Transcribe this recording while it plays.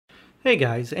Hey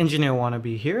guys, Engineer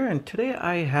Wannabe here, and today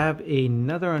I have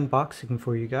another unboxing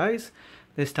for you guys.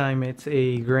 This time it's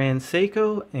a Grand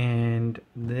Seiko, and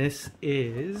this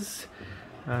is,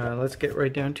 let's get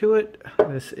right down to it.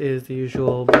 This is the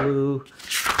usual blue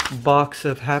box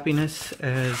of happiness,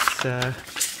 as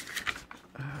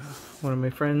one of my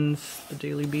friends, the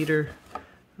Daily Beater,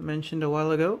 mentioned a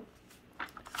while ago.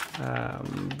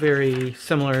 Very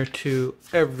similar to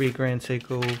every Grand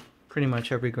Seiko, pretty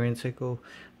much every Grand Seiko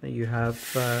that you have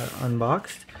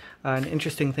unboxed. An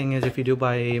interesting thing is if you do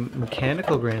buy a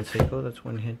mechanical Grand Seiko, that's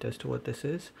one hint as to what this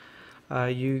is,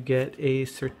 you get a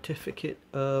certificate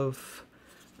of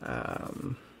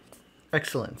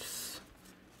excellence,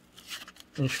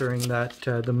 ensuring that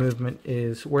the movement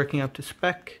is working up to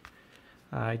spec.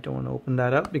 I don't want to open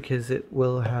that up because it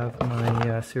will have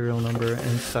my serial number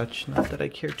and such. Not that I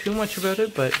care too much about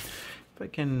it, but if I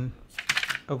can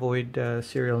avoid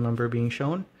serial number being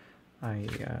shown, I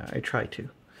try to.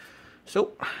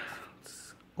 So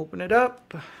let's open it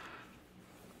up. I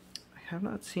have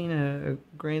not seen a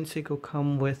Grand Seiko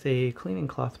come with a cleaning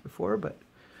cloth before, but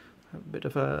a bit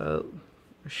of a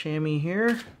chamois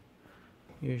here.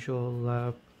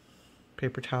 Usual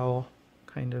paper towel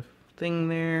kind of thing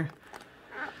there.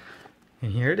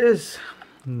 And here it is.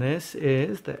 This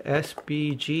is the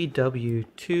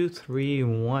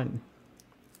SBGW231.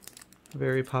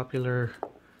 Very popular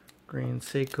Grand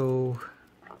Seiko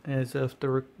as of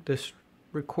this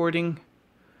recording.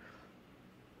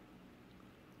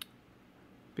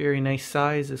 Very nice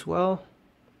size as well.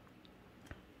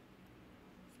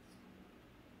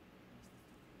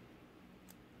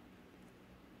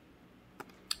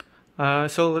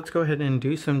 So let's go ahead and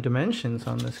do some dimensions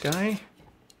on this guy.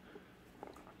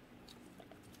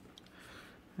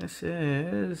 This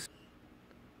is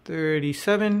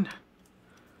 37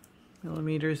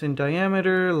 millimeters in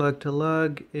diameter. Lug to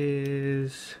lug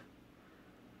is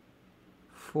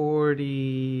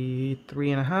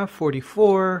 43.5,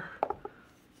 44.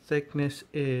 Thickness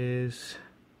is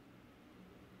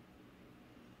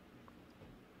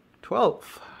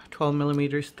 12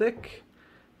 millimeters thick,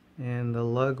 and the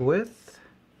lug width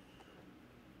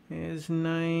is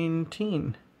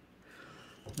 19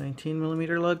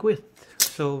 millimeter lug width.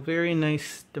 So very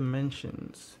nice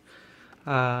dimensions.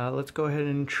 Let's go ahead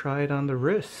and try it on the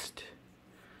wrist.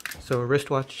 So a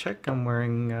wristwatch check. I'm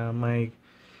wearing my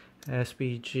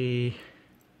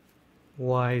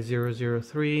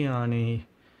SBGY231 on a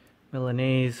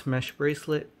Milanese mesh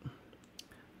bracelet. I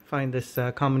find this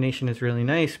combination is really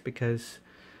nice because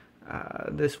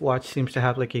this watch seems to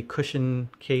have like a cushion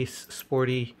case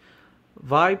sporty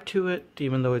vibe to it,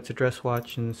 even though it's a dress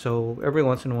watch, and so every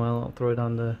once in a while I'll throw it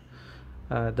on the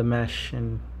mesh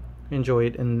and enjoy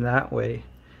it in that way.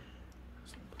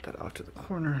 Let's put that off to the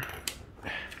corner.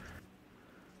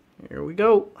 Here we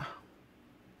go.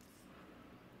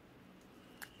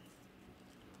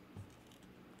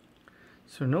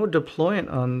 So no deployant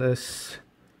on this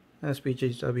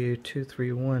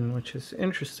SBGW231, which is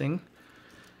interesting.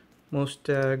 Most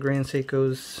Grand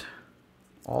Seikos,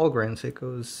 all Grand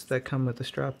Seikos that come with the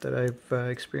strap that I've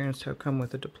experienced have come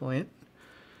with a deployant.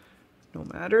 No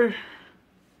matter.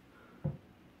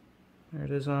 There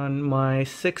it is on my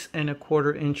 6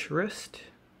 1/4 inch wrist.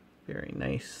 Very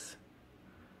nice.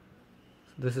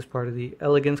 So this is part of the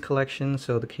Elegance collection,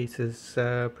 so the case is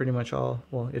pretty much all,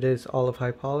 well, it is olive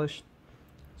high polished.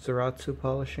 Zaratsu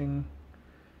polishing.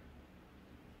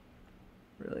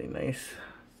 Really nice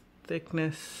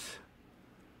thickness.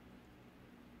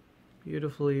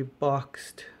 Beautifully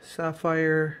boxed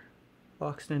sapphire,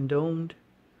 boxed and domed.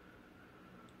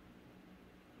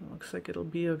 Looks like it'll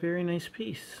be a very nice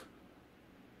piece.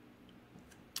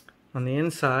 On the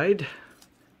inside,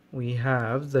 we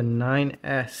have the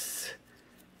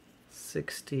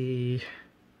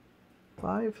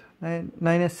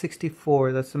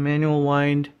 9S64. That's the manual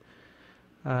wind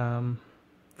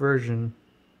version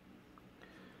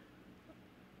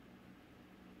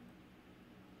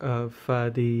of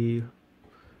the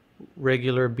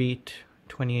regular beat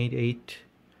 28.8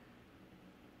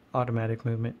 automatic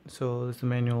movement. So this is the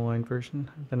manual wind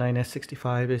version. The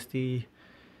 9S65 is the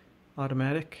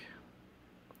automatic.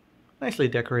 Nicely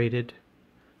decorated.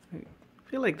 I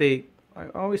feel like I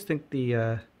always think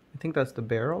I think that's the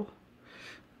barrel.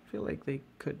 I feel like they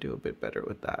could do a bit better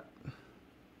with that.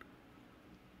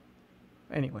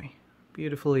 Anyway,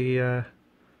 beautifully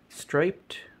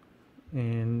striped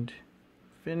and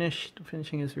finished. The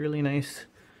finishing is really nice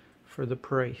for the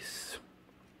price.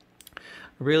 I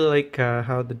really like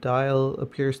how the dial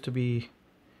appears to be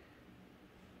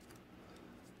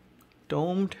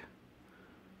domed.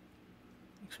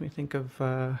 Makes me think of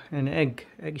an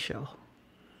eggshell.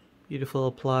 Beautiful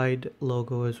applied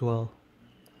logo as well.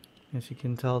 As you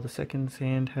can tell, the second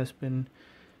hand has been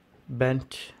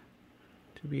bent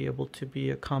to be able to be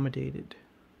accommodated.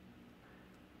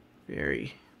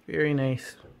 Very, very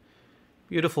nice.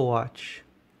 Beautiful watch.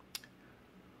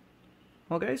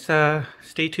 Well guys,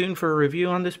 stay tuned for a review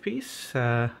on this piece.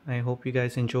 I hope you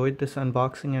guys enjoyed this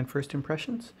unboxing and first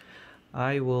impressions.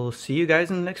 I will see you guys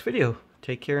in the next video.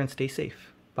 Take care and stay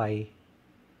safe. Bye.